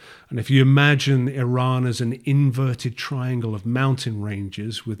Sepidasht. And if you imagine Iran as an inverted triangle of mountain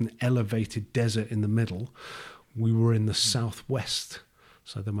ranges with an elevated desert in the middle, we were in the southwest.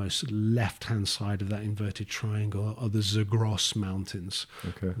 So the most left-hand side of that inverted triangle are the Zagros Mountains,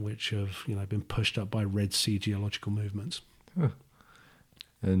 which have been pushed up by Red Sea geological movements. Huh.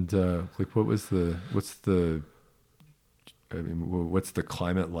 And what's the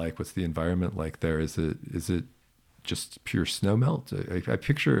climate like? What's the environment like there? Is it just pure snow melt? I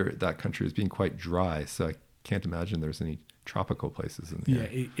picture that country as being quite dry, so I can't imagine there's any tropical places in there.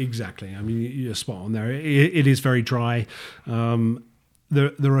 Yeah, exactly. I mean, you're spot on there. It is very dry.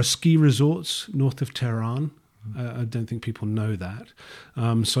 There are ski resorts north of Tehran. I don't think people know that.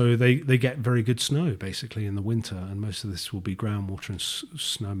 So they get very good snow basically in the winter, and most of this will be groundwater and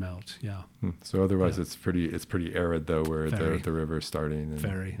snow melt. Yeah. So otherwise, it's pretty arid though, where the river is starting.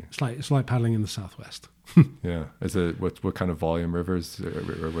 Very. It's like paddling in the southwest. Yeah. Is it what kind of volume rivers?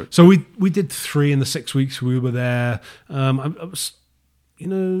 Or what? So we did 3 in the 6 weeks we were there. I was,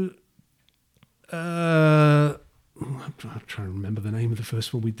 I'm trying to remember the name of the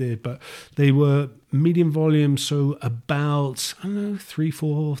first one we did, but they were medium volume, so about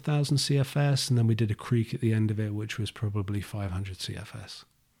 3,000-4,000 CFS, and then we did a creek at the end of it, which was probably 500 CFS.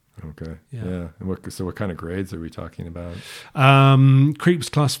 Okay. Yeah. And what kind of grades are we talking about? Creek was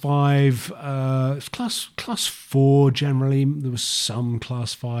class 5. It's class 4 generally. There was some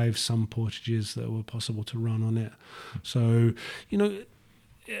class 5, some portages that were possible to run on it. So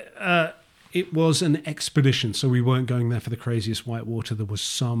it was an expedition, so we weren't going there for the craziest whitewater. There was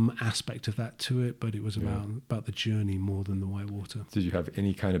some aspect of that to it, but it was about the journey more than the whitewater. Did you have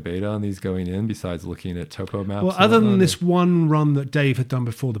any kind of beta on these going in besides looking at topo maps? Well, other than this one run that Dave had done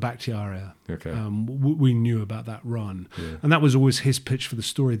before, the Bakhtiari, okay. We knew about that run. Yeah. And that was always his pitch for the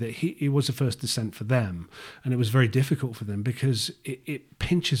story, that it was the first descent for them. And it was very difficult for them because it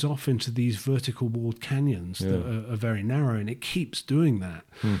pinches off into these vertical walled canyons that are very narrow, and it keeps doing that.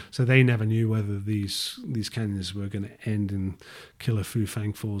 So they never knew whether these canyons were going to end in Killer Phu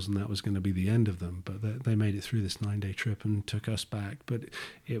Fang Falls and that was going to be the end of them. But they made it through this 9-day trip and took us back. But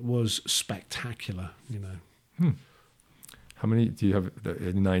it was spectacular, How many do you have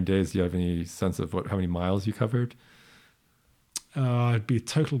in 9 days? Do you have any sense of how many miles you covered? It'd be a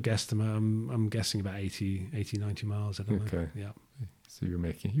total guesstimate. I'm guessing about 80, 90 miles. I don't know. Yeah. So you're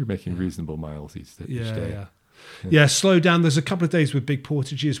making reasonable miles each day. Yeah, slow down. There's a couple of days with big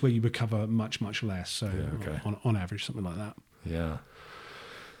portages where you would cover much, much less. So on average, something like that. Yeah.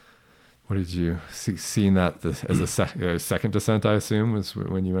 What did you seeing that as a second descent? I assume was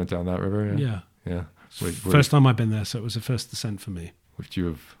when you went down that river. Yeah. First time I've been there, so it was the first descent for me. Would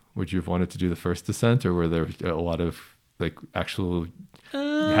you have wanted to do the first descent, or were there a lot of actual?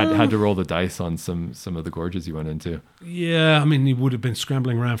 You had to roll the dice on some of the gorges you went into. Yeah, I mean, you would have been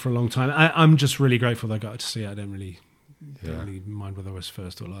scrambling around for a long time. I'm just really grateful that I got to see it. I don't really mind whether I was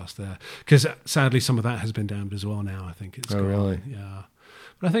first or last there, because sadly some of that has been damned as well now. I think it's gone. Really? Yeah.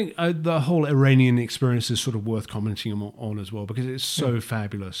 But I think the whole Iranian experience is sort of worth commenting on as well, because it's so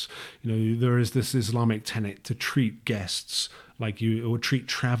fabulous. There is this Islamic tenet to treat guests like you, or treat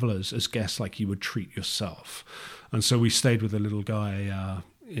travelers as guests like you would treat yourself. And so we stayed with a little guy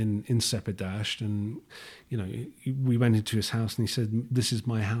in Sepidasht, and we went into his house, and he said, "This is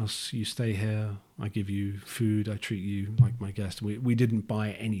my house. You stay here. I give you food. I treat you like my guest." We didn't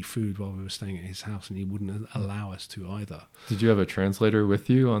buy any food while we were staying at his house, and he wouldn't allow us to either. Did you have a translator with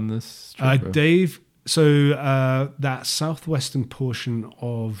you on this trip? Dave. So that southwestern portion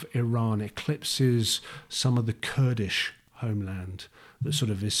of Iran eclipses some of the Kurdish homeland that sort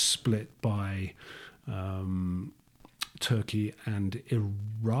of is split by Turkey and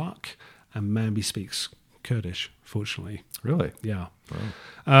Iraq, and Manby speaks Kurdish, fortunately. Really? Yeah.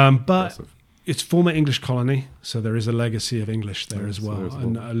 Wow. But impressive. It's former English colony, so there is a legacy of English there as well, so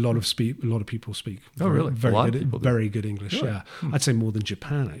and a lot of people speak. Oh, really? Very A lot of good, people do. very good English. Really? Yeah, I'd say more than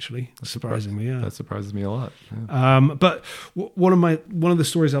Japan actually. Surprisingly, yeah. That surprises me a lot. Yeah. But one of the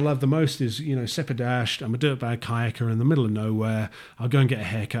stories I love the most is, Sepidasht. I'm a dirtbag kayaker in the middle of nowhere. I'll go and get a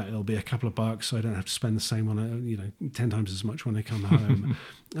haircut. It'll be a couple of bucks, so I don't have to spend the same on it, 10 times as much when I come home.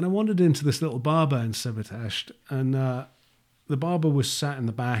 And I wandered into this little barber in Sepidasht, and the barber was sat in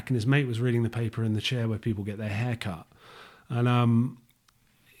the back, and his mate was reading the paper in the chair where people get their hair cut. And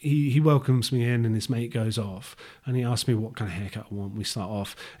he welcomes me in, and his mate goes off, and he asks me what kind of haircut I want. We start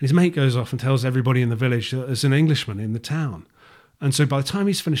off, and his mate goes off and tells everybody in the village that there's an Englishman in the town. And so by the time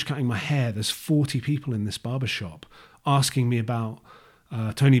he's finished cutting my hair, there's 40 people in this barber shop asking me about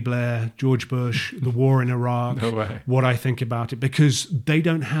Tony Blair, George Bush, the war in Iraq, No way. what I think about it, because they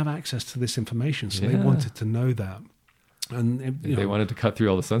don't have access to this information. So they Yeah. wanted to know that. And They wanted to cut through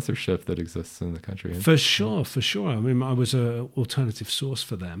all the censorship that exists in the country. For sure. I mean, I was an alternative source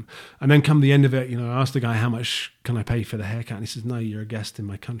for them. And then come the end of it, I asked the guy, how much can I pay for the haircut? And he says, no, you're a guest in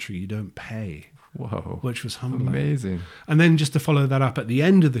my country. You don't pay. Whoa. Which was humbling. Amazing. And then just to follow that up at the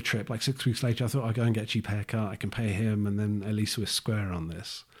end of the trip, like 6 weeks later, I thought I'd go and get a cheap haircut. I can pay him, and then at least we're square on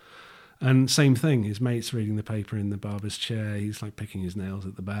this. And same thing, his mate's reading the paper in the barber's chair. He's like picking his nails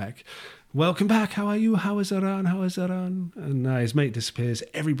at the back. Welcome back. How are you? How is Iran? How is Iran? And his mate disappears.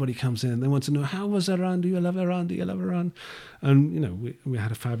 Everybody comes in. They want to know, how was Iran? Do you love Iran? Do you love Iran? And, we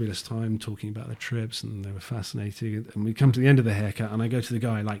had a fabulous time talking about the trips, and they were fascinating. And we come to the end of the haircut, and I go to the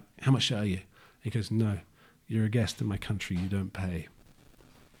guy, like, how much are you? He goes, no, you're a guest in my country. You don't pay.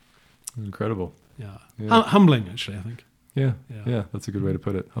 Incredible. Yeah. Yeah. Humbling, actually, I think. Yeah. Yeah. Yeah. That's a good way to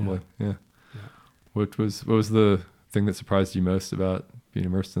put it. Humbling. Yeah. Yeah. What was the thing that surprised you most about being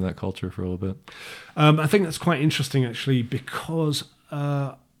immersed in that culture for a little bit? I think that's quite interesting, actually, because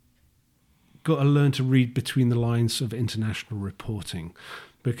got to learn to read between the lines of international reporting,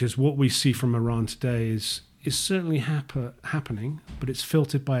 because what we see from Iran today is certainly happening, but it's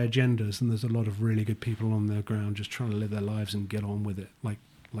filtered by agendas, and there's a lot of really good people on the ground just trying to live their lives and get on with it, like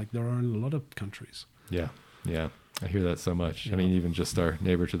there are in a lot of countries. Yeah. Yeah. I hear that so much. Yeah. I mean, even just our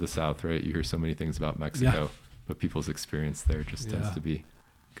neighbor to the south, right? You hear so many things about Mexico, Yeah. but people's experience there just tends Yeah. to be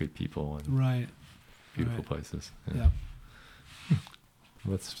good people and Right. beautiful Right. places. Yeah.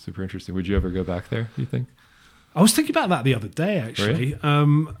 Well, that's super interesting. Would you ever go back there, do you think? I was thinking about that the other day, actually.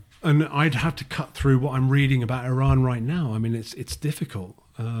 And I'd have to cut through what I'm reading about Iran right now. I mean, it's difficult.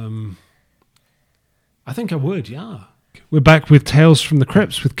 I think I would, yeah. We're back with Tales from the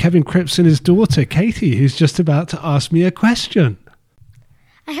Crypts with Kevin Cripps and his daughter, Katie, who's just about to ask me a question.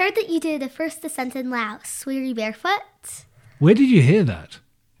 I heard that you did a first descent in Laos. Were you barefoot? Where did you hear that?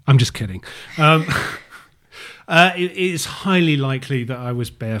 I'm just kidding. It is highly likely that I was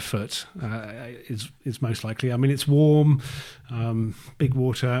barefoot. It's most likely. I mean, it's warm, big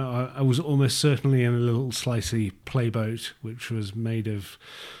water. I was almost certainly in a little slicey playboat, which was made of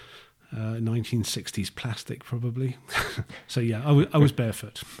 1960s plastic, probably. So yeah, I was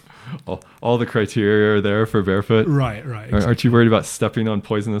barefoot. All the criteria are there for barefoot. Right. Aren't you worried about stepping on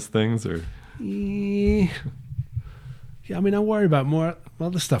poisonous things? Or Yeah, I mean, I worry about more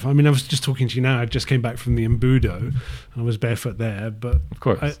other stuff. I mean, I was just talking to you now. I just came back from the Embudo. I was barefoot there, but of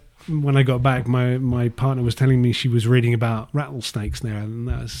course, when I got back, my partner was telling me she was reading about rattlesnakes there, and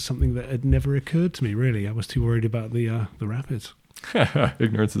that was something that had never occurred to me. Really, I was too worried about the rapids.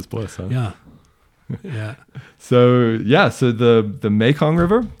 ignorance is bliss, huh? Yeah. So the Mekong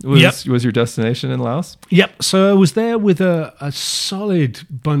River was your destination in Laos. Yep. So I was there with a solid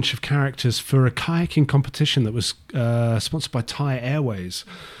bunch of characters for a kayaking competition that was sponsored by Thai Airways.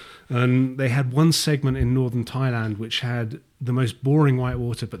 And they had one segment in northern Thailand which had the most boring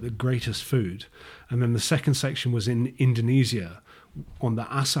whitewater but the greatest food. And then the second section was in Indonesia on the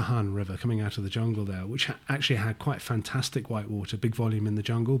Asahan River coming out of the jungle there, which actually had quite fantastic whitewater, big volume in the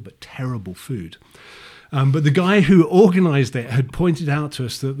jungle, but terrible food. But the guy who organized it had pointed out to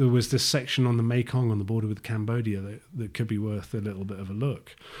us that there was this section on the Mekong on the border with Cambodia that could be worth a little bit of a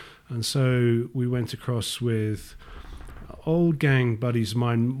look. And so we went across with old gang buddies of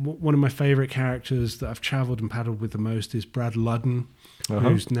mine. One of my favorite characters that I've traveled and paddled with the most is Brad Ludden,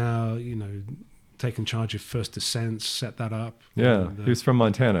 who's now, taken charge of First Descents, set that up. Yeah, he was from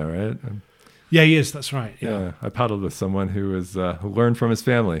Montana, right? Yeah, he is. That's right. Yeah, I paddled with someone who was who learned from his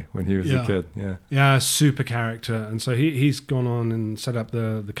family when he was a kid. Yeah, super character. And so he's gone on and set up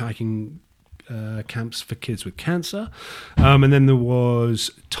the kayaking camps for kids with cancer. And then there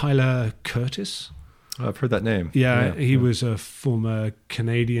was Tyler Curtis. I've heard that name. He was a former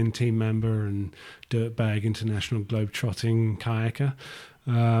Canadian team member and dirtbag international globe-trotting kayaker.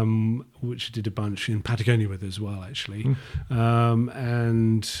 which I did a bunch in Patagonia with as well, actually.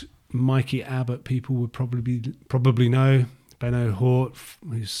 And Mikey Abbott, people would probably know. Benno Hort,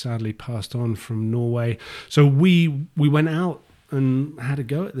 who's sadly passed on from Norway. So we went out and had a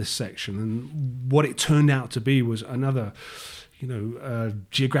go at this section, and what it turned out to be was another,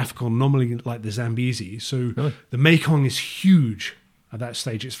 geographical anomaly like the Zambezi. So Really? the Mekong is huge at that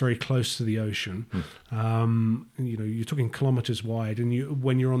stage. It's very close to the ocean. You're talking kilometers wide, and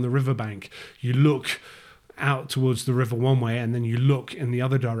when you're on the riverbank, you look out towards the river one way, and then you look in the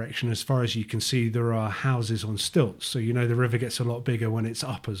other direction. As far as you can see, there are houses on stilts, so the river gets a lot bigger when it's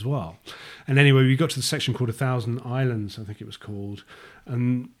up as well. And anyway, we got to the section called 1,000 Islands, I think it was called,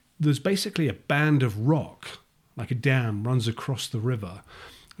 and there's basically a band of rock, like a dam, runs across the river,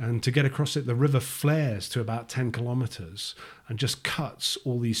 and to get across it, the river flares to about 10 kilometers and just cuts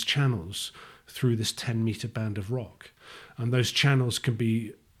all these channels through this 10-meter band of rock. And those channels can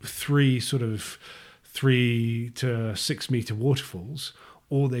be 3 to 6 meter waterfalls,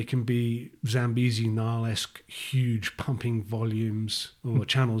 or they can be Zambezi Nile-esque huge pumping volumes or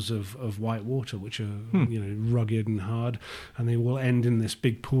channels of white water, which are rugged and hard, and they will end in this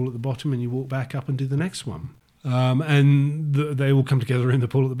big pool at the bottom, and you walk back up and do the next one. They all come together in the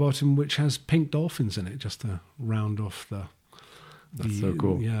pool at the bottom, which has pink dolphins in it, just to round off That's so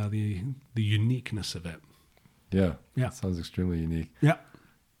cool. Yeah, the uniqueness of it. Yeah. Yeah. That sounds extremely unique. Yeah.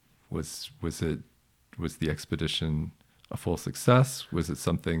 Was the expedition a full success? Was it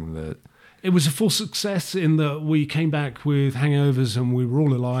something that... It was a full success in that we came back with hangovers and we were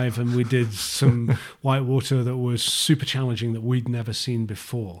all alive, and we did some whitewater that was super challenging that we'd never seen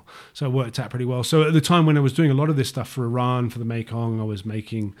before. So it worked out pretty well. So at the time when I was doing a lot of this stuff for Iran, for the Mekong, I was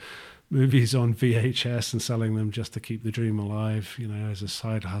making movies on VHS and selling them just to keep the dream alive, as a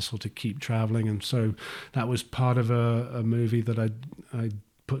side hustle to keep traveling. And so that was part of a movie that I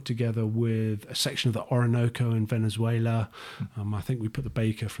put together with a section of the Orinoco in Venezuela. I think we put the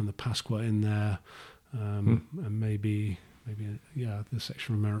Baker from the Pascua in there, and maybe the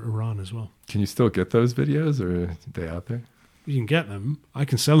section from Iran as well. Can you still get those videos, or are they out there? You can get them. I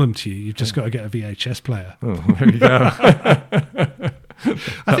can sell them to you. You've just got to get a VHS player. Oh, there you go.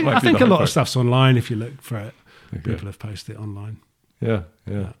 I think a lot of stuff's online if you look for it. Okay. People have posted it online. Yeah.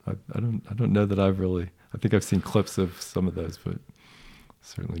 I don't know that I think I've seen clips of some of those, but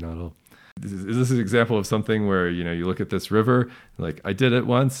certainly not all. Is this an example of something where, you look at this river, like, I did it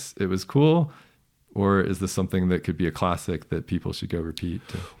once, it was cool? Or is this something that could be a classic that people should go repeat?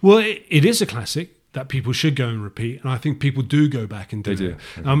 Well, it is a classic that people should go and repeat, and I think people do go back and do They it.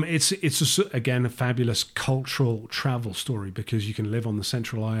 do. It's again a fabulous cultural travel story, because you can live on the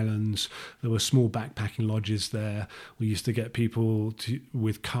Central Islands. There were small backpacking lodges there. We used to get people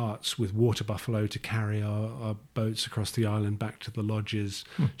with carts with water buffalo to carry our boats across the island back to the lodges.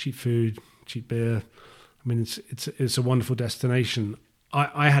 Cheap food, cheap beer. I mean, it's a wonderful destination.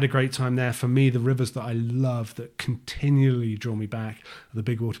 I had a great time there. For me, the rivers that I love that continually draw me back are the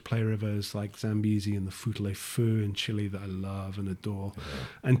big water play rivers like Zambezi and the Futaleufú in Chile that I love and adore. Yeah.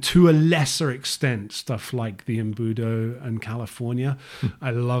 And to a lesser extent, stuff like the Embudo and California.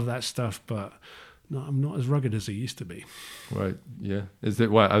 I love that stuff, but no, I'm not as rugged as I used to be. Right. Yeah. Is it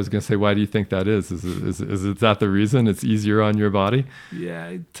why? I was going to say, why do you think that is? Is that the reason? It's easier on your body?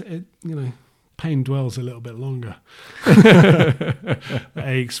 Yeah. Pain dwells a little bit longer.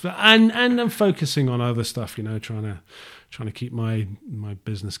 Aches, and I'm focusing on other stuff, trying to keep my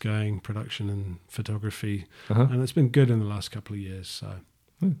business going, production and photography, and it's been good in the last couple of years. So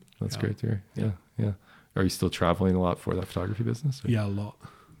that's great to hear. Yeah. Are you still traveling a lot for that photography business? Or? Yeah,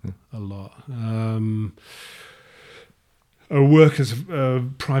 a lot. I work as a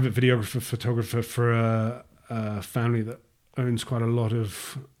private videographer, photographer for a family that owns quite a lot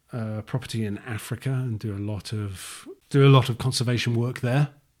of property in Africa, and do a lot of conservation work there,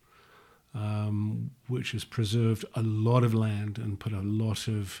 which has preserved a lot of land and put a lot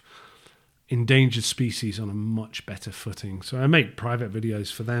of endangered species on a much better footing. So I make private videos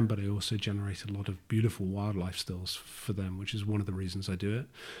for them, but I also generate a lot of beautiful wildlife stills for them, which is one of the reasons I do it.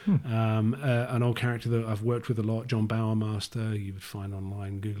 An old character that I've worked with a lot, John Bowermaster, you would find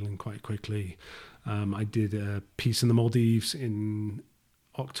online, Googling quite quickly. I did a piece in the Maldives in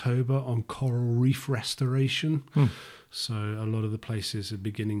October on coral reef restoration. So a lot of the places are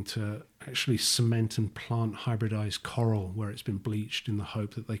beginning to actually cement and plant hybridized coral where it's been bleached in the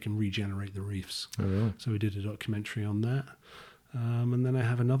hope that they can regenerate the reefs. Oh, really? So we did a documentary on that. And then I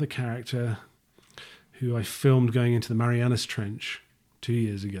have another character who I filmed going into the Marianas Trench 2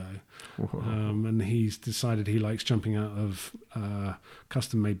 years ago. And he's decided he likes jumping out of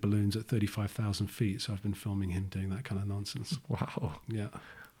custom-made balloons at 35,000 feet. So I've been filming him doing that kind of nonsense. Wow. Yeah.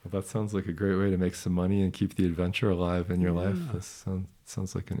 Well, that sounds like a great way to make some money and keep the adventure alive in your life. This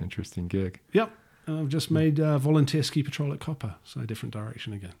sounds like an interesting gig. Yep. And I've just made volunteer ski patrol at Copper, so a different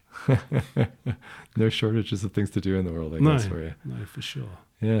direction again. No shortages of things to do in the world, I guess, for you. No, for sure.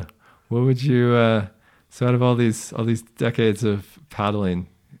 Yeah. What would you? So, out of all these decades of paddling,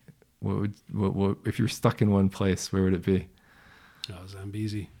 what if you're stuck in one place? Where would it be? Oh,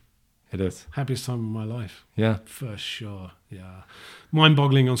 Zambezi. It is. Happiest time of my life. Yeah. For sure. Yeah.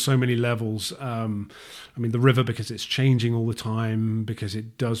 Mind-boggling on so many levels. I mean, the river, because it's changing all the time, because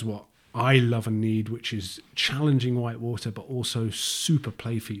it does what I love and need, which is challenging white water, but also super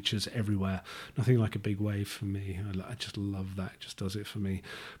play features everywhere. Nothing like a big wave for me. I just love that. It just does it for me.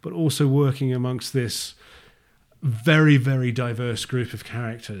 But also working amongst this very, very diverse group of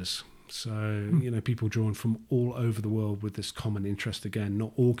characters. So, people drawn from all over the world with this common interest again.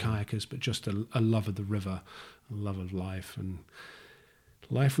 Not all kayakers, but just a love of the river, a love of life. And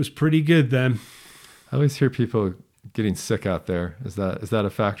life was pretty good then. I always hear people getting sick out there. Is that a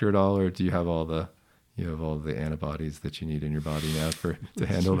factor at all, or do you have all the antibodies that you need in your body now to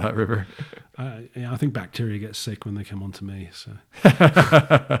handle that river? I think bacteria get sick when they come onto me. So,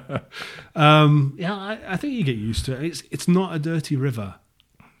 I think you get used to it. It's not a dirty river.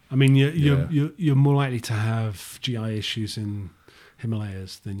 I mean, you're more likely to have GI issues in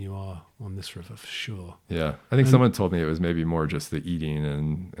Himalayas than you are on this river for sure. Yeah, I think someone told me it was maybe more just the eating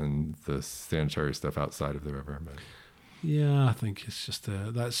and the sanitary stuff outside of the river. But yeah, I think it's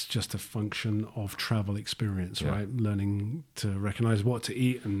that's just a function of travel experience, right? Learning to recognize what to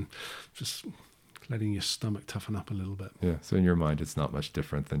eat and just letting your stomach toughen up a little bit. Yeah, so in your mind, it's not much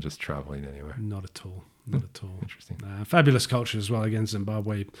different than just traveling anywhere. Not at all. Not at all. Interesting. Fabulous culture as well. Again,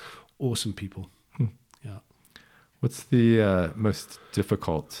 Zimbabwe, awesome people. Yeah. What's the most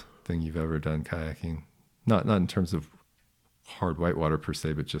difficult thing you've ever done kayaking? Not in terms of hard whitewater per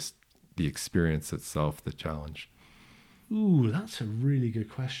se, but just the experience itself, the challenge. Ooh, that's a really good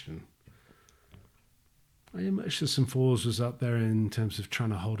question. Immersion and Falls was up there in terms of trying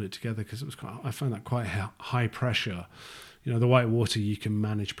to hold it together because I found that quite high pressure. The white water you can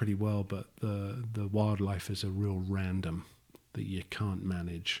manage pretty well, but the wildlife is a real random that you can't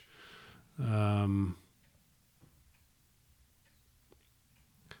manage.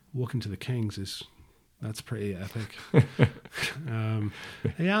 Walking to the Kings that's pretty epic.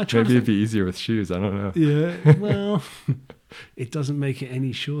 Maybe it'd be easier with shoes. I don't know. Yeah, well, it doesn't make it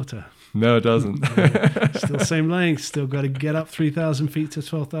any shorter. No, it doesn't. Still same length. Still got to get up 3,000 feet to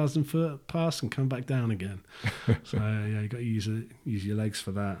 12,000 foot pass and come back down again. So you got to use your legs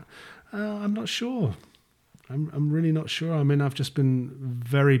for that. I'm not sure. I'm really not sure. I mean, I've just been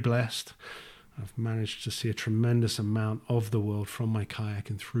very blessed. I've managed to see a tremendous amount of the world from my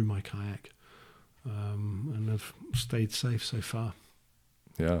kayak and through my kayak. And I've stayed safe so far.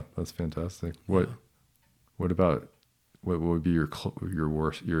 Yeah, that's fantastic. What about what would be your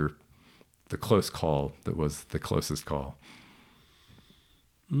worst, the close call that was the closest call?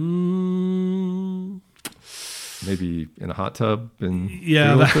 Maybe in a hot tub and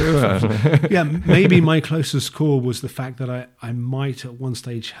maybe my closest call was the fact that I might at one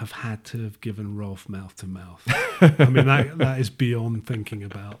stage have had to have given Rolf mouth to mouth. I mean that is beyond thinking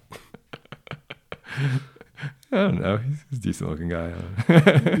about. I don't know. He's a decent looking guy.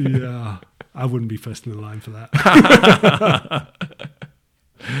 Yeah, I wouldn't be first in the line for that.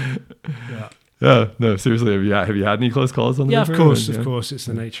 Yeah. No, seriously. Have you had any close calls on the river? Of course. It's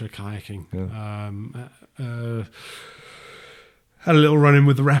the nature of kayaking. Yeah. Had a little run-in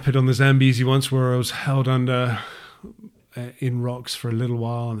with the rapid on the Zambezi once where I was held under in rocks for a little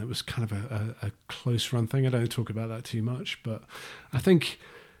while, and it was kind of a close run thing. I don't talk about that too much, but I think...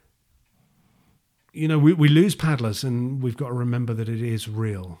 we lose paddlers, and we've got to remember that it is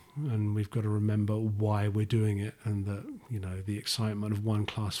real, and we've got to remember why we're doing it, and that the excitement of one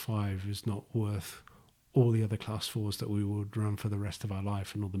class 5 is not worth all the other class 4s that we would run for the rest of our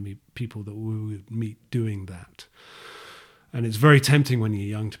life, and all the people that we would meet doing that. And it's very tempting when you're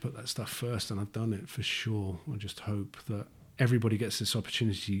young to put that stuff first, and I've done it for sure. I just hope that everybody gets this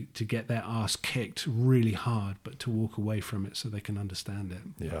opportunity to get their ass kicked really hard, but to walk away from it so they can understand it.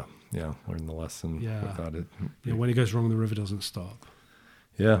 Yeah. Learn the lesson without it. Yeah, when it goes wrong, the river doesn't stop.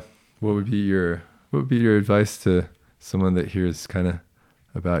 Yeah. What would be your advice to someone that hears kind of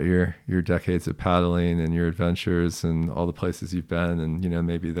about your decades of paddling and your adventures and all the places you've been, and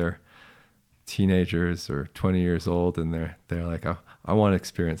maybe they're teenagers or 20 years old, and they're like, oh, I want to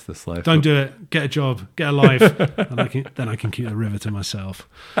experience this life. Don't do it. Get a job. Get a life. And then I can keep the river to myself.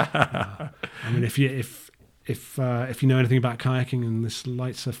 I mean, if you know anything about kayaking and this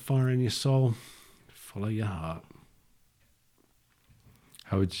lights a fire in your soul, follow your heart.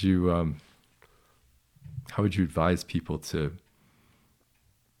 How would you advise people to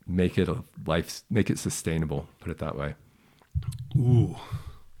make it sustainable? Put it that way. Ooh.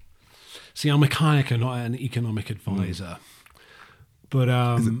 See, I'm a kayaker, not an economic advisor. But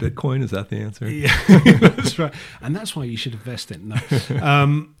is it Bitcoin? Is that the answer? Yeah, that's right. And that's why you should invest in. No.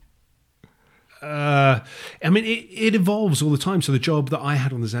 I mean, it evolves all the time. So the job that I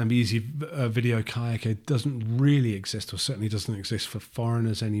had on the Zambezi video kayaker doesn't really exist, or certainly doesn't exist for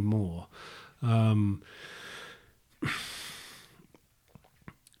foreigners anymore. I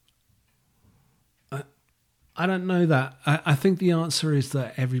don't know that. I think the answer is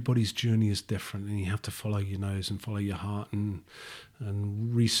that everybody's journey is different, and you have to follow your nose and follow your heart and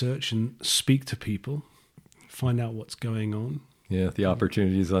research and speak to people, find out what's going on. Yeah, the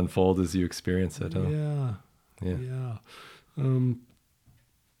opportunities unfold as you experience it. Huh? Yeah.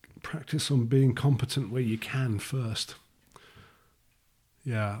 Practice on being competent where you can first.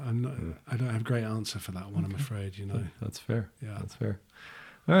 Yeah, I don't have a great answer for that one, I'm afraid, That's fair. Yeah. That's fair.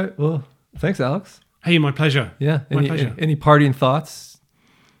 All right, well, thanks, Alex. Hey, my pleasure. Yeah, my pleasure. Any parting thoughts?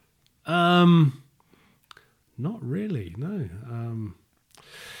 Not really, no.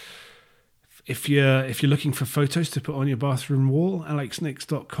 If you're looking for photos to put on your bathroom wall,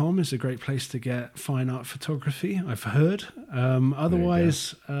 alexnix.com is a great place to get fine art photography, I've heard.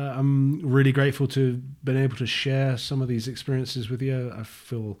 Otherwise, I'm really grateful to have been able to share some of these experiences with you. I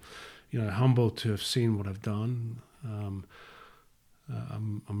feel, humbled to have seen what I've done. I'm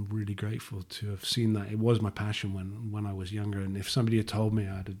really grateful to have seen that. It was my passion when I was younger, and if somebody had told me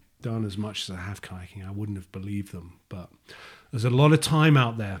I'd have done as much as I have kayaking, I wouldn't have believed them. But there's a lot of time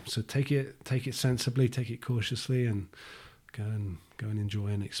out there, so take it sensibly, take it cautiously, and go and enjoy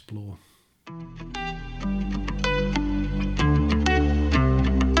and explore.